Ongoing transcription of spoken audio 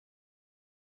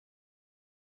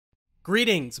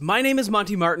Greetings, my name is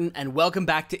Monty Martin and welcome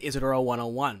back to Isadora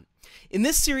 101. In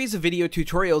this series of video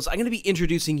tutorials, I'm going to be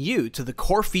introducing you to the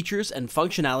core features and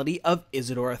functionality of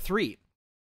Isadora 3.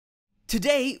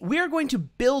 Today, we are going to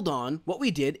build on what we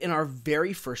did in our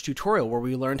very first tutorial where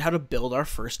we learned how to build our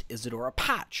first Isadora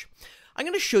patch. I'm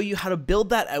going to show you how to build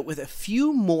that out with a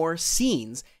few more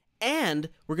scenes, and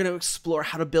we're going to explore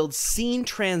how to build scene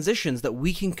transitions that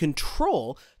we can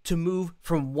control to move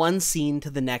from one scene to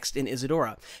the next in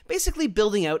Isadora. Basically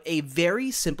building out a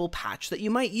very simple patch that you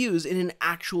might use in an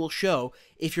actual show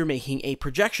if you're making a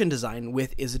projection design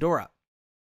with Isadora.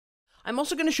 I'm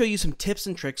also going to show you some tips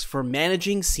and tricks for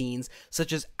managing scenes,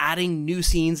 such as adding new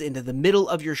scenes into the middle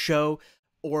of your show,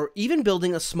 or even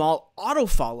building a small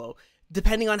auto-follow,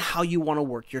 depending on how you want to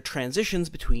work your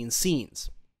transitions between scenes.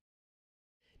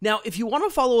 Now, if you want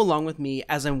to follow along with me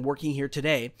as I'm working here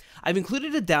today, I've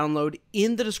included a download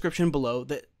in the description below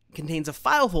that contains a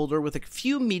file folder with a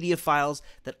few media files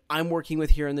that I'm working with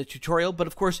here in the tutorial, but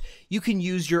of course, you can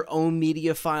use your own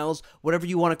media files. Whatever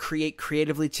you want to create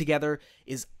creatively together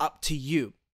is up to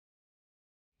you.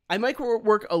 I might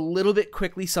work a little bit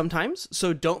quickly sometimes,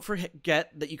 so don't forget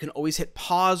that you can always hit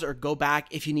pause or go back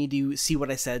if you need to see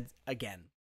what I said again.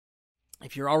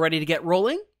 If you're all ready to get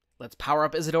rolling, let's power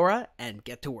up Isadora and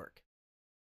get to work.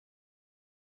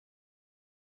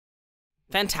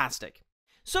 Fantastic.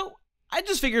 So I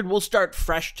just figured we'll start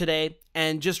fresh today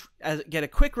and just get a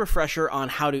quick refresher on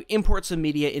how to import some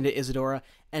media into Isadora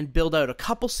and build out a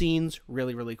couple scenes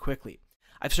really quickly.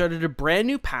 I've started a brand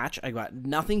new patch. I got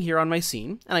nothing here on my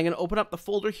scene, and I'm going to open up the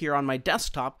folder here on my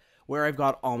desktop where I've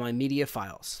got all my media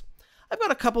files. I've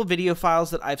got a couple video files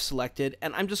that I've selected,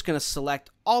 and I'm just going to select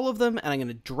all of them, and I'm going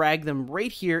to drag them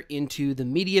right here into the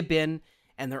media bin,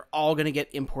 and they're all going to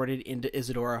get imported into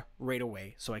Isadora right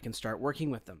away, so I can start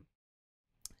working with them.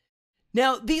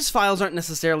 Now, these files aren't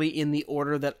necessarily in the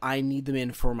order that I need them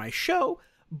in for my show,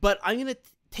 but I'm going to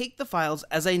take the files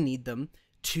as I need them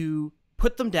to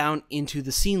put them down into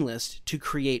the scene list to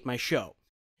create my show.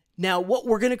 Now, what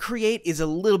we're going to create is a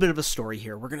little bit of a story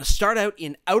here. We're going to start out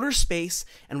in outer space,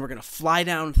 and we're going to fly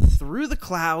down through the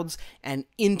clouds and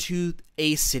into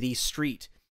a city street.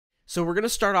 So we're going to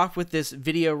start off with this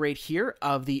video right here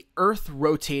of the Earth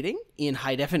rotating in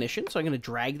high definition. So I'm going to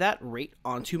drag that right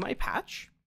onto my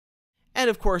patch. And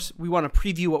of course, we want to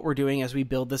preview what we're doing as we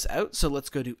build this out. So let's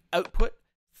go to Output,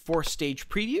 Force Stage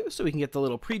Preview, so we can get the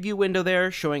little preview window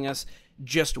there showing us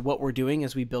just what we're doing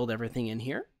as we build everything in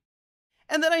here.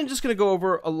 And then I'm just going to go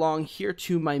over along here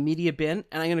to my media bin,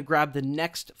 and I'm going to grab the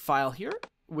next file here,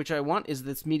 which I want is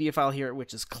this media file here,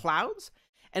 which is clouds.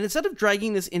 And instead of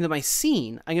dragging this into my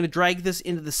scene, I'm going to drag this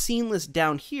into the scene list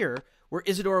down here, where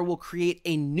Isadora will create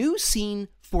a new scene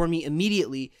for me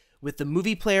immediately with the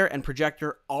movie player and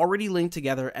projector already linked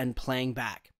together and playing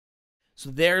back. So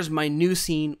there's my new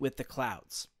scene with the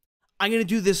clouds. I'm going to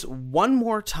do this one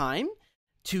more time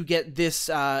to get this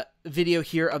video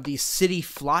here of the city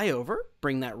flyover,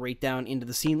 bring that right down into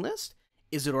the scene list.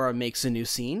 Isadora makes a new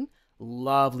scene.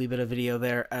 Lovely bit of video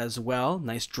there as well.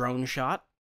 Nice drone shot.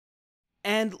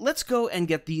 And let's go and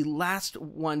get the last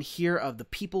one here of the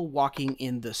people walking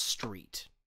in the street.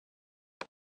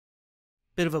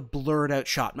 Bit of a blurred out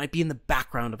shot. Might be in the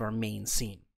background of our main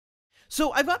scene.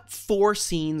 So I've got 4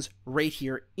 scenes right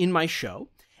here in my show.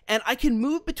 And I can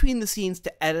move between the scenes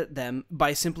to edit them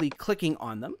by simply clicking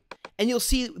on them. And you'll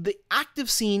see the active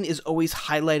scene is always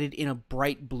highlighted in a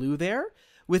bright blue there,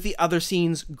 with the other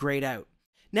scenes grayed out.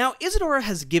 Now, Isadora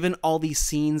has given all these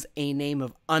scenes a name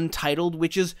of untitled,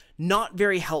 which is not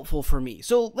very helpful for me.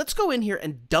 So let's go in here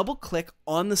and double click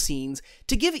on the scenes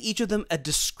to give each of them a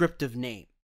descriptive name.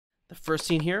 The first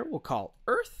scene here we'll call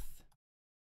Earth.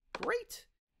 Great.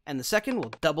 And the second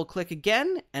we'll double click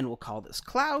again and we'll call this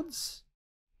Clouds.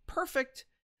 Perfect.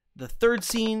 The third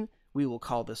scene, we will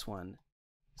call this one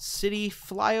City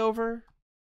Flyover.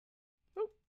 Oh.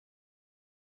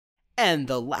 And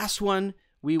the last one,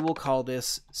 we will call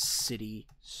this City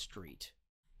Street.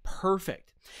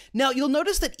 Perfect. Now, you'll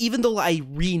notice that even though I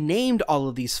renamed all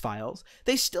of these files,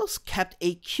 they still kept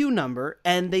a queue number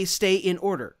and they stay in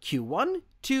order. Q1,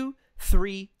 2,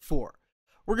 3, 4.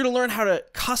 We're going to learn how to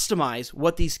customize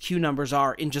what these queue numbers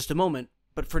are in just a moment,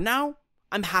 but for now,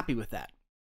 I'm happy with that.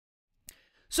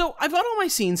 So I've got all my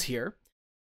scenes here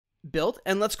built,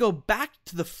 and let's go back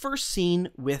to the first scene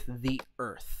with the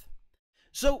Earth.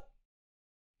 So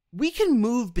we can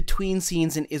move between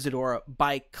scenes in Isadora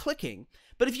by clicking,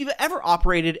 but if you've ever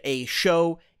operated a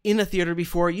show in a theater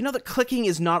before, you know that clicking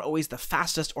is not always the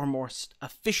fastest or most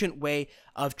efficient way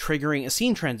of triggering a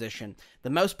scene transition. The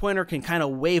mouse pointer can kind of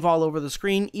wave all over the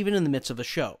screen, even in the midst of a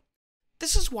show.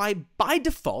 This is why, by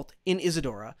default, in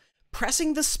Isadora,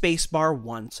 Pressing the spacebar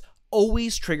once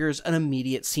always triggers an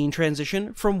immediate scene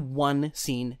transition from one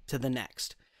scene to the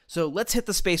next. So let's hit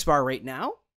the spacebar right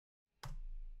now.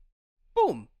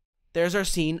 Boom! There's our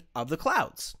scene of the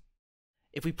clouds.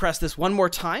 If we press this one more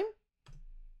time,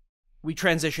 we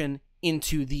transition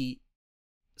into the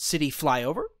city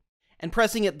flyover, and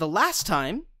pressing it the last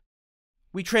time,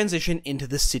 we transition into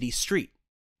the city street.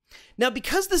 Now,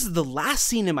 because this is the last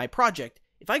scene in my project,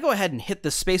 if I go ahead and hit the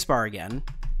spacebar again,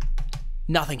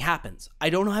 nothing happens. I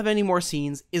don't have any more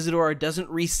scenes. Isadora doesn't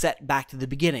reset back to the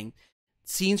beginning.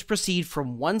 Scenes proceed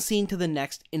from one scene to the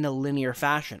next in a linear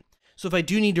fashion. So if I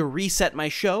do need to reset my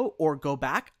show or go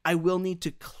back, I will need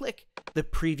to click the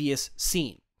previous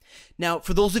scene. Now,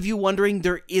 for those of you wondering,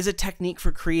 there is a technique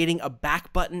for creating a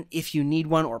back button if you need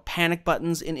one, or panic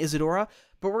buttons in Isadora,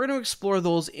 but we're going to explore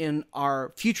those in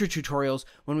our future tutorials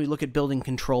when we look at building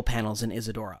control panels in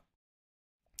Isadora.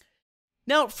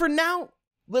 Now, for now,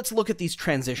 let's look at these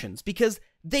transitions because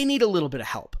they need a little bit of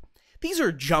help. These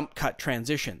are jump cut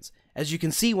transitions. As you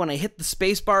can see, when I hit the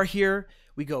spacebar here,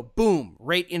 we go boom,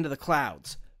 right into the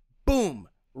clouds, boom,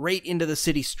 right into the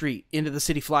city street, into the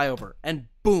city flyover, and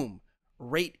boom,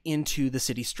 right into the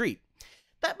city street.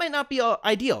 That might not be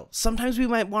ideal. Sometimes we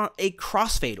might want a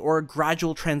crossfade or a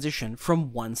gradual transition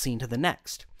from one scene to the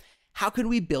next. How can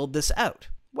we build this out?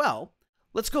 Well,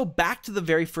 let's go back to the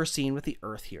very first scene with the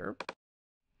Earth here.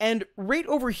 And right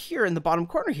over here in the bottom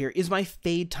corner here is my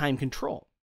fade time control.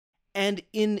 And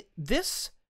in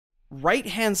this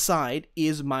right-hand side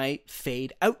is my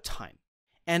fade out time.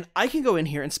 And I can go in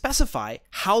here and specify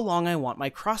how long I want my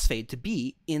crossfade to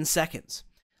be in seconds.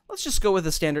 Let's just go with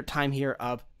a standard time here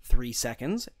of 3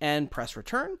 seconds and press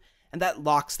return, and that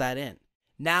locks that in.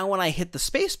 Now when I hit the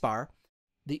spacebar,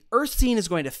 the Earth scene is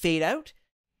going to fade out,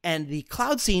 and the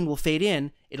cloud scene will fade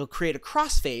in. It'll create a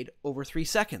crossfade over 3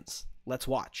 seconds. Let's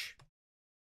watch.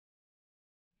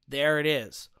 There it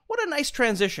is. What a nice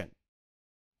transition.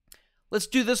 Let's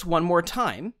do this one more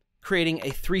time, creating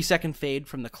a 3-second fade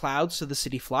from the clouds to the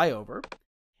city flyover.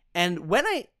 And when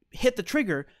I hit the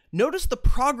trigger, notice the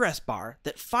progress bar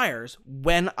that fires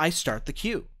when I start the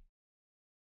cue.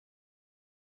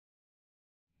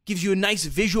 Gives you a nice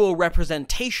visual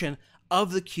representation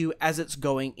of the cue as it's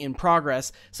going in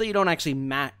progress, so you don't actually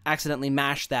accidentally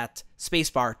mash that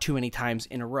spacebar too many times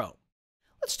in a row.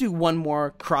 Let's do one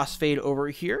more crossfade over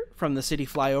here from the city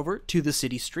flyover to the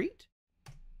city street.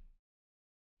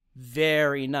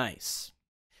 Very nice.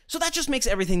 So that just makes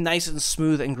everything nice and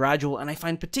smooth and gradual, and I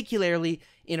find particularly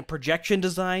in a projection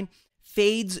design,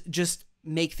 fades just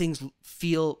make things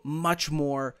feel much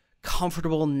more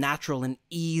comfortable, natural, and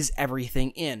ease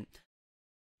everything in.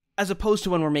 As opposed to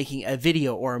when we're making a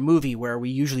video or a movie where we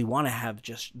usually want to have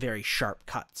just very sharp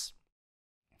cuts.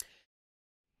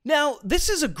 Now, this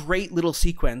is a great little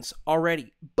sequence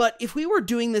already, but if we were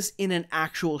doing this in an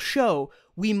actual show,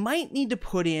 we might need to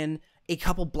put in a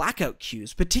couple blackout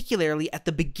cues, particularly at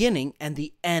the beginning and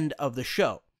the end of the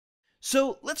show.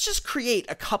 So let's just create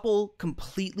a couple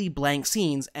completely blank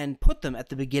scenes and put them at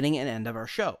the beginning and end of our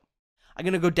show. I'm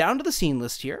going to go down to the scene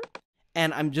list here,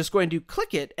 and I'm just going to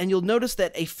click it, and you'll notice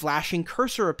that a flashing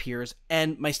cursor appears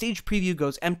and my stage preview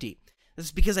goes empty. This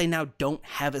is because I now don't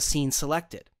have a scene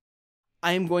selected.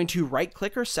 I am going to right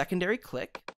click or secondary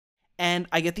click, and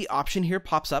I get the option here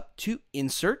pops up to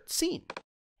insert scene.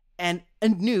 And a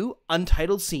new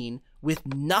untitled scene with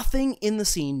nothing in the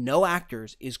scene, no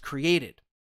actors, is created.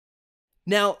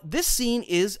 Now, this scene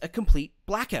is a complete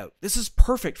blackout. This is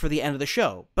perfect for the end of the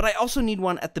show, but I also need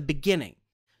one at the beginning.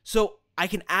 So I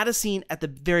can add a scene at the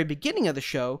very beginning of the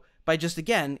show by just,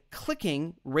 again,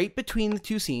 clicking right between the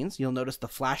two scenes. You'll notice the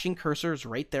flashing cursor is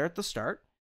right there at the start.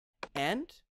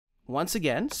 And once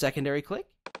again, secondary click,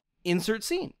 insert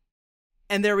scene.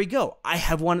 And there we go. I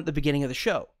have one at the beginning of the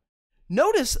show.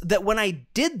 Notice that when I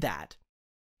did that,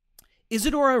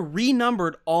 Isadora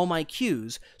renumbered all my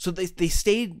cues, so they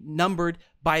stayed numbered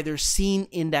by their scene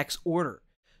index order.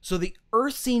 So the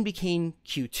Earth scene became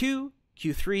Q2,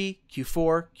 Q3,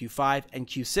 Q4, Q5, and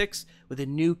Q6, with a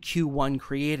new Q1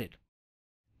 created.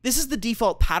 This is the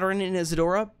default pattern in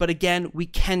Isadora, but again, we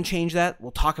can change that.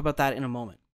 We'll talk about that in a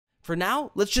moment. For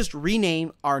now, let's just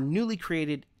rename our newly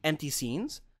created empty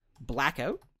scenes,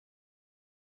 Blackout,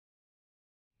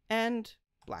 and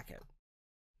Blackout.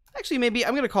 Actually, maybe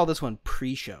I'm going to call this one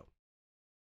Pre-Show.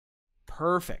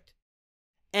 Perfect.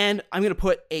 And I'm going to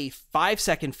put a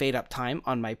 5-second fade up time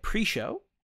on my pre-show.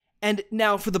 And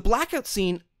now for the blackout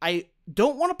scene, I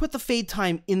don't want to put the fade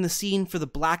time in the scene for the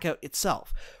blackout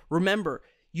itself. Remember,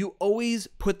 you always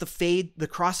put the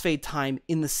crossfade time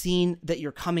in the scene that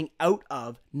you're coming out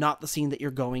of, not the scene that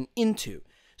you're going into.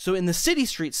 So in the city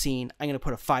street scene, I'm going to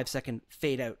put a 5-second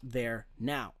fade out there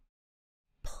now.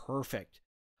 Perfect.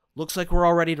 Looks like we're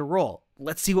all ready to roll.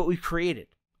 Let's see what we've created.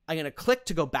 I'm going to click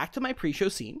to go back to my pre-show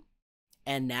scene.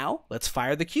 And now let's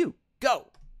fire the cue. Go.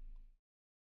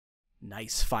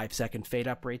 Nice 5-second fade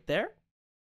up right there.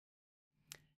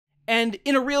 And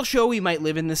in a real show, we might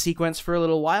live in this sequence for a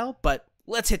little while, but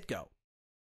let's hit go.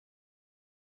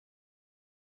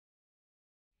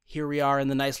 Here we are in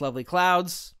the nice, lovely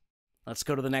clouds. Let's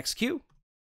go to the next cue.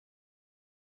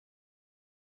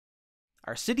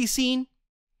 Our city scene.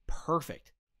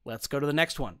 Perfect. Let's go to the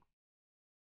next one.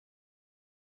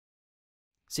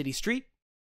 City street.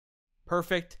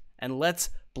 Perfect. And let's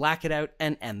black it out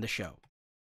and end the show.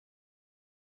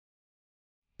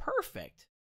 Perfect.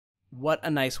 What a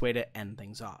nice way to end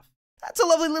things off. That's a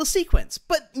lovely little sequence,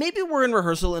 but maybe we're in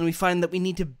rehearsal and we find that we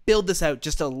need to build this out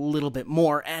just a little bit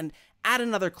more and add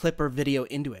another clip or video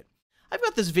into it. I've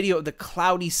got this video of the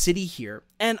cloudy city here,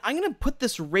 and I'm going to put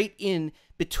this right in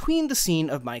between the scene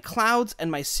of my clouds and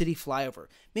my city flyover.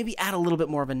 Maybe add a little bit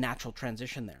more of a natural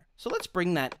transition there. So let's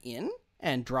bring that in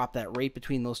and drop that right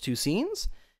between those two scenes.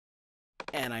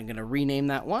 And I'm going to rename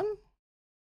that one.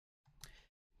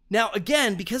 Now,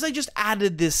 again, because I just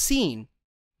added this scene,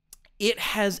 it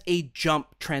has a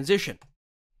jump transition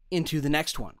into the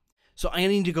next one. So I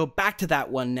need to go back to that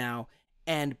one now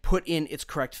and put in its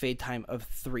correct fade time of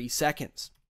 3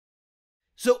 seconds.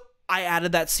 So I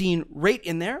added that scene right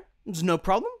in there. There's no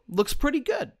problem. Looks pretty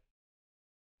good.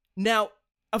 Now,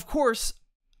 of course,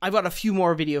 I've got a few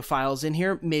more video files in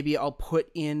here. Maybe I'll put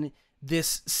in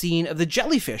this scene of the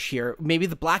jellyfish here. Maybe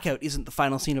the blackout isn't the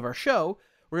final scene of our show.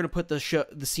 We're going to put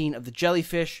the scene of the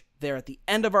jellyfish there at the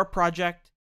end of our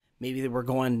project. Maybe we're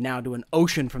going now to an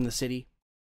ocean from the city.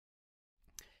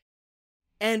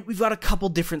 And we've got a couple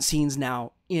different scenes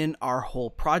now in our whole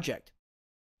project.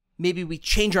 Maybe we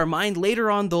change our mind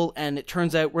later on, though, and it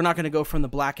turns out we're not going to go from the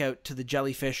blackout to the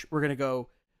jellyfish. We're going to go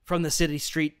from the city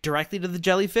street directly to the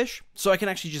jellyfish. So I can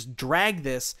actually just drag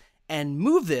this and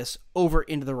move this over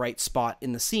into the right spot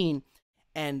in the scene,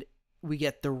 and we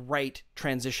get the right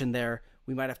transition there.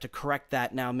 We might have to correct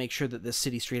that now, make sure that this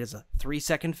city street has a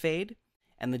 3-second fade,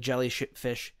 and the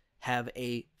jellyfish have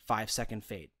a 5-second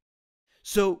fade.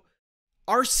 So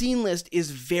our scene list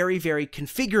is very, very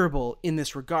configurable in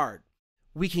this regard.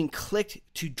 We can click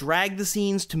to drag the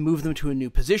scenes to move them to a new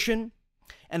position.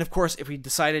 And of course, if we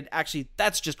decided, actually,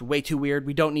 that's just way too weird,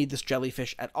 we don't need this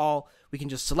jellyfish at all, we can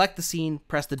just select the scene,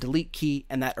 press the delete key,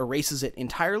 and that erases it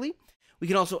entirely. We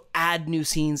can also add new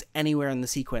scenes anywhere in the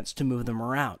sequence to move them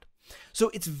around. So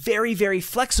it's very, very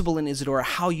flexible in Isadora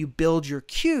how you build your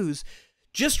cues.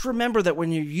 Just remember that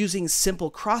when you're using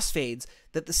simple crossfades,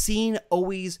 that the scene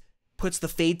always puts the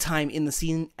fade time in the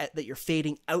scene that you're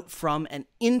fading out from and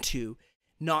into,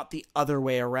 not the other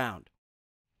way around.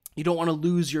 You don't want to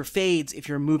lose your fades if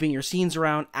you're moving your scenes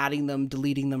around, adding them,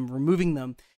 deleting them, removing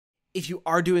them. If you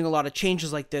are doing a lot of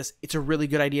changes like this, it's a really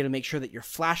good idea to make sure that you're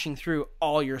flashing through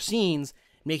all your scenes,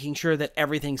 making sure that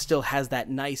everything still has that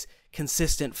nice,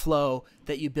 consistent flow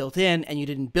that you built in, and you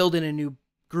didn't build in a new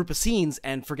group of scenes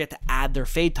and forget to add their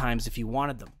fade times if you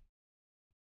wanted them.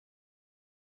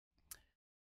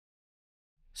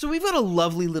 So we've got a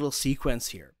lovely little sequence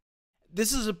here.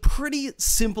 This is a pretty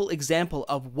simple example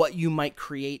of what you might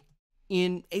create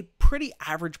in a pretty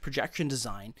average projection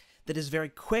design that is very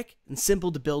quick and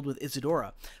simple to build with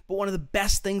Isadora. But one of the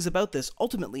best things about this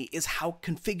ultimately is how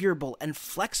configurable and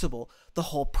flexible the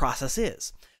whole process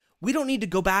is. We don't need to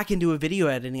go back into a video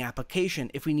editing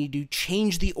application if we need to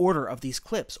change the order of these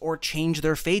clips or change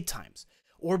their fade times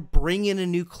or bring in a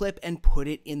new clip and put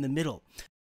it in the middle.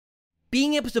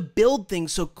 Being able to build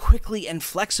things so quickly and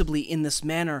flexibly in this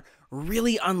manner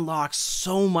really unlocks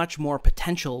so much more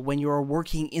potential when you are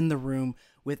working in the room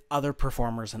with other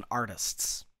performers and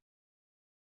artists.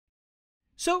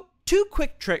 So, 2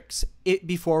 quick tricks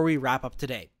before we wrap up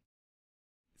today.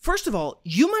 First of all,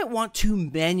 you might want to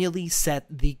manually set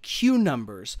the cue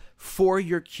numbers for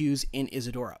your cues in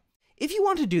Isadora. If you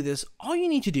want to do this, all you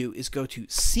need to do is go to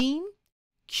Scene,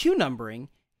 Cue Numbering,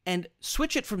 and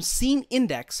switch it from Scene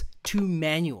Index to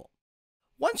Manual.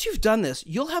 Once you've done this,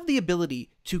 you'll have the ability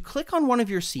to click on one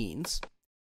of your scenes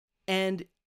and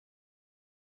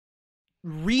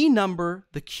renumber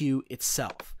the cue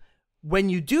itself. When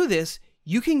you do this,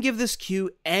 you can give this cue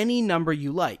any number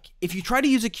you like. If you try to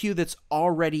use a cue that's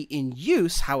already in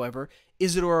use, however,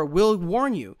 Isadora will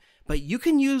warn you, but you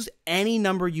can use any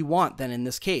number you want then in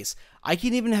this case. I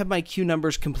can even have my cue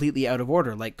numbers completely out of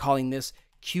order, like calling this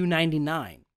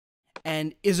Q99.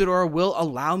 And Isadora will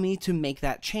allow me to make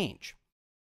that change.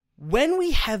 When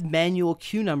we have manual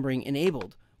cue numbering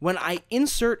enabled, when I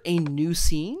insert a new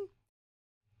scene,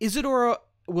 Isadora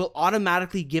will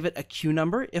automatically give it a cue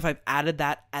number if I've added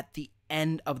that at the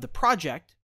end of the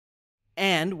project.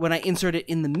 And when I insert it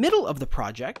in the middle of the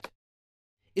project,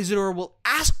 Isadora will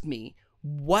ask me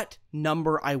what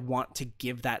number I want to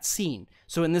give that scene.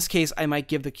 So in this case, I might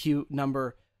give the cue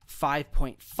number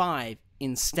 5.5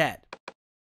 instead.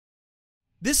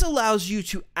 This allows you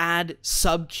to add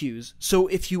sub-cues. So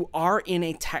if you are in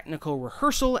a technical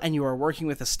rehearsal and you are working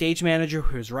with a stage manager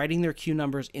who is writing their cue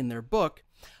numbers in their book,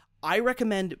 I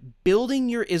recommend building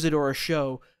your Isadora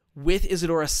show with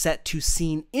Isadora set to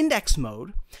scene index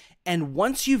mode. And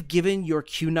once you've given your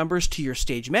cue numbers to your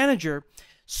stage manager,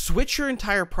 switch your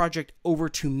entire project over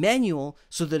to manual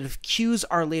so that if cues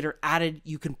are later added,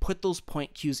 you can put those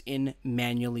point cues in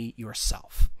manually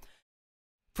yourself.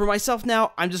 For myself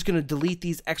now, I'm just going to delete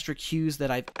these extra cues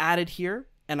that I've added here,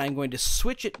 and I'm going to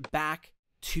switch it back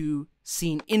to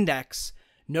scene index.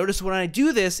 Notice when I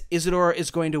do this, Isadora is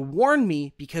going to warn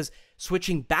me because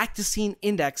switching back to scene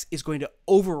index is going to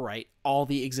overwrite all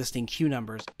the existing cue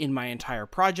numbers in my entire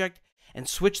project and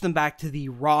switch them back to the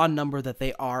raw number that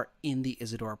they are in the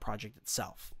Isadora project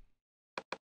itself.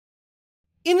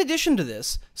 In addition to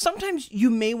this, sometimes you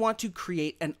may want to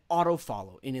create an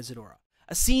auto-follow in Isadora,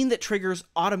 a scene that triggers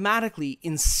automatically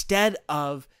instead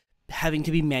of having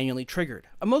to be manually triggered.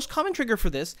 A most common trigger for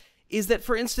this is that,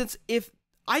 for instance, if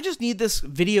I just need this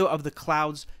video of the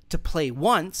clouds to play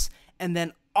once and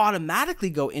then automatically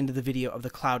go into the video of the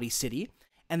cloudy city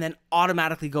and then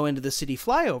automatically go into the city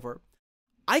flyover,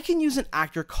 I can use an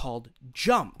actor called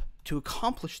jump to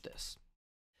accomplish this.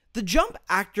 The jump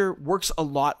actor works a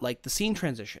lot like the scene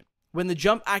transition. When the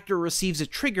jump actor receives a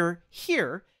trigger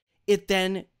here, it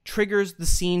then triggers the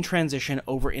scene transition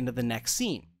over into the next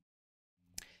scene.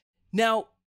 Now,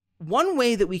 one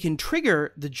way that we can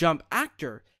trigger the jump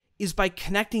actor is by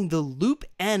connecting the loop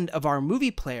end of our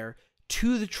movie player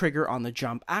to the trigger on the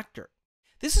jump actor.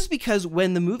 This is because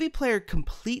when the movie player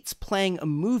completes playing a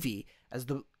movie, as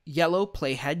the yellow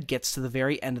playhead gets to the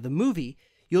very end of the movie,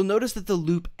 you'll notice that the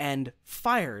loop end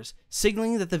fires,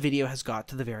 signaling that the video has got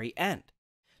to the very end.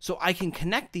 So I can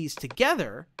connect these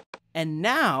together, and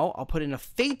now I'll put in a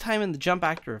fade time in the jump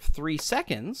actor of 3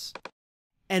 seconds,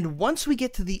 and once we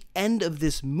get to the end of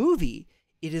this movie,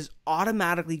 it is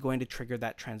automatically going to trigger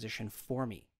that transition for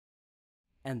me.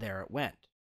 And there it went.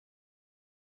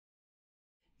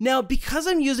 Now, because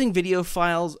I'm using video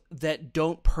files that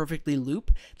don't perfectly loop,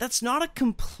 that's not a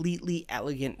completely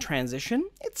elegant transition.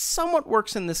 It somewhat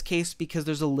works in this case because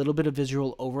there's a little bit of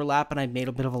visual overlap and I've made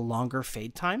a bit of a longer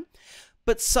fade time.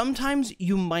 But sometimes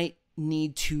you might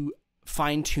need to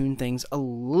fine-tune things a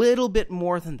little bit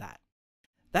more than that.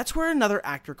 That's where another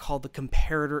actor called the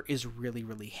comparator is really,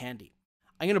 really handy.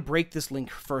 I'm going to break this link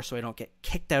first so I don't get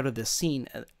kicked out of this scene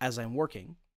as I'm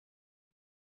working.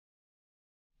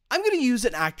 I'm going to use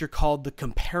an actor called the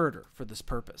comparator for this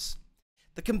purpose.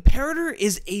 The comparator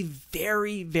is a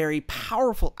very, very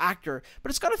powerful actor,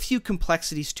 but it's got a few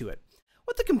complexities to it.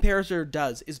 What the comparator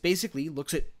does is basically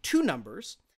looks at two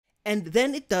numbers, and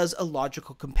then it does a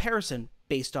logical comparison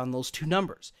based on those two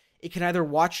numbers. It can either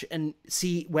watch and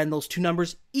see when those two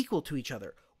numbers equal to each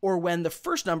other, or when the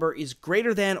first number is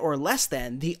greater than or less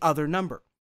than the other number.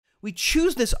 We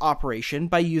choose this operation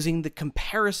by using the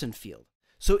comparison field.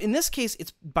 So in this case,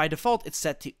 it's by default, it's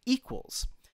set to equals.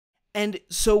 And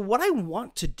so what I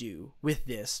want to do with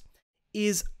this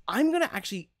is I'm going to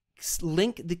actually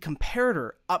link the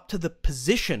comparator up to the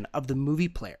position of the movie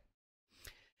player.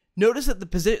 Notice that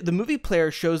the movie player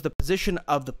shows the position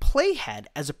of the playhead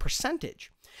as a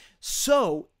percentage.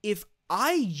 So if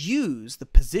I use the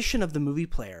position of the movie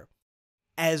player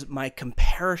as my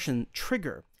comparison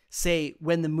trigger, say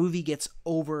when the movie gets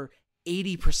over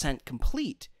 80%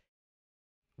 complete,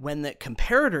 when the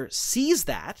comparator sees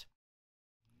that,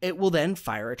 it will then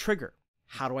fire a trigger.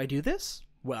 How do I do this?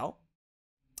 Well,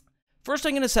 first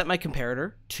I'm going to set my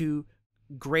comparator to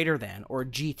greater than, or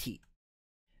GT.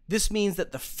 This means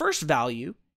that the first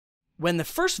value, when the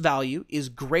first value is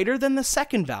greater than the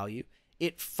second value,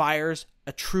 it fires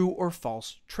a true or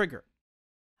false trigger.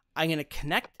 I'm going to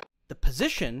connect the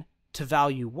position to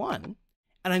value 1,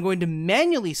 and I'm going to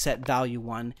manually set value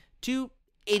 1 to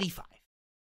 85.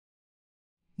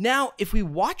 Now, if we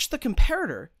watch the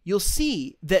comparator, you'll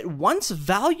see that once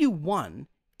value 1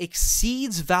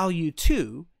 exceeds value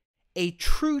 2, a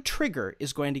true trigger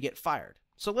is going to get fired.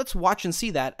 So let's watch and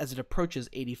see that as it approaches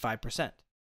 85%.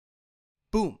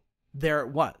 Boom, there it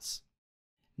was.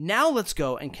 Now let's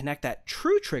go and connect that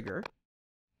true trigger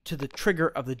to the trigger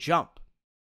of the jump.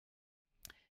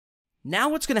 Now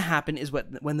what's going to happen is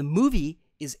when the movie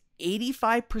is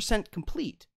 85%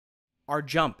 complete, our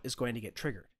jump is going to get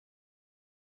triggered.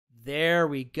 There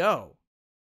we go.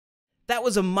 that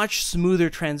was a much smoother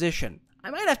transition. I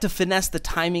might have to finesse the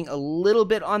timing a little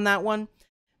bit on that one.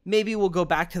 Maybe we'll go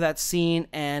back to that scene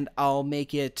and I'll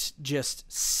make it just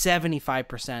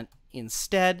 75%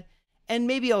 instead. And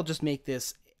maybe I'll just make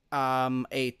this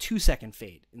a 2-second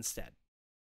fade instead.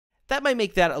 That might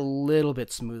make that a little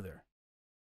bit smoother.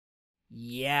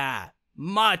 Yeah,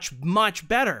 much, much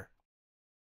better.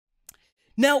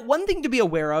 Now, one thing to be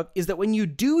aware of is that when you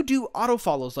do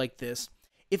autofollows like this,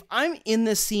 if I'm in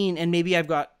this scene and maybe I've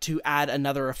got to add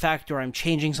another effect or I'm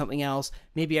changing something else,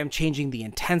 maybe I'm changing the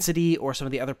intensity or some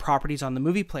of the other properties on the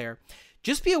movie player,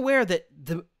 just be aware that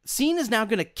the scene is now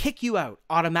going to kick you out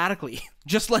automatically,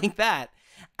 just like that,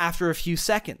 after a few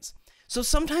seconds. So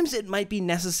sometimes it might be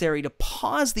necessary to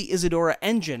pause the Isadora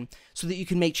engine so that you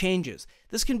can make changes.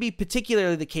 This can be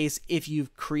particularly the case if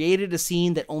you've created a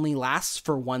scene that only lasts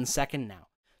for 1 second now.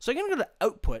 So I'm going to go to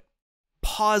Output,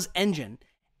 Pause Engine,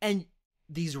 and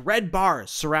these red bars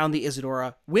surround the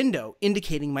Isadora window,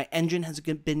 indicating my engine has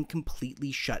been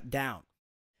completely shut down.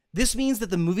 This means that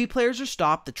the movie players are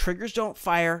stopped, the triggers don't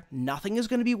fire, nothing is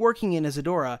going to be working in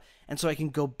Isadora, and so I can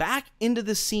go back into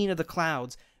the scene of the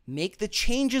clouds, make the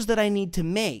changes that I need to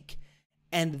make,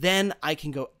 and then I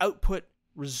can go Output,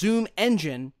 Resume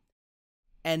Engine,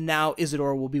 and now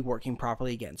Isadora will be working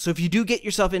properly again. So if you do get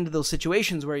yourself into those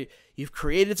situations where you've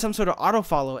created some sort of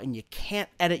autofollow and you can't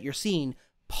edit your scene,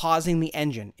 pausing the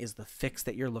engine is the fix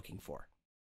that you're looking for.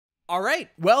 All right,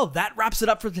 well, that wraps it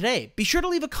up for today. Be sure to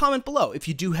leave a comment below if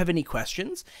you do have any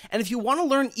questions. And if you want to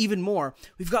learn even more,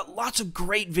 we've got lots of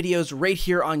great videos right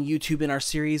here on YouTube in our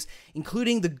series,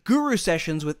 including the Guru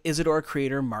Sessions with Isadora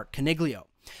creator Mark Caniglio.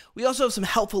 We also have some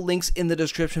helpful links in the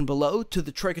description below to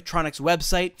the Troikatronix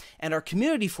website and our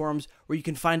community forums where you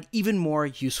can find even more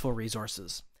useful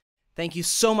resources. Thank you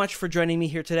so much for joining me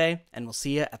here today, and we'll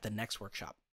see you at the next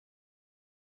workshop.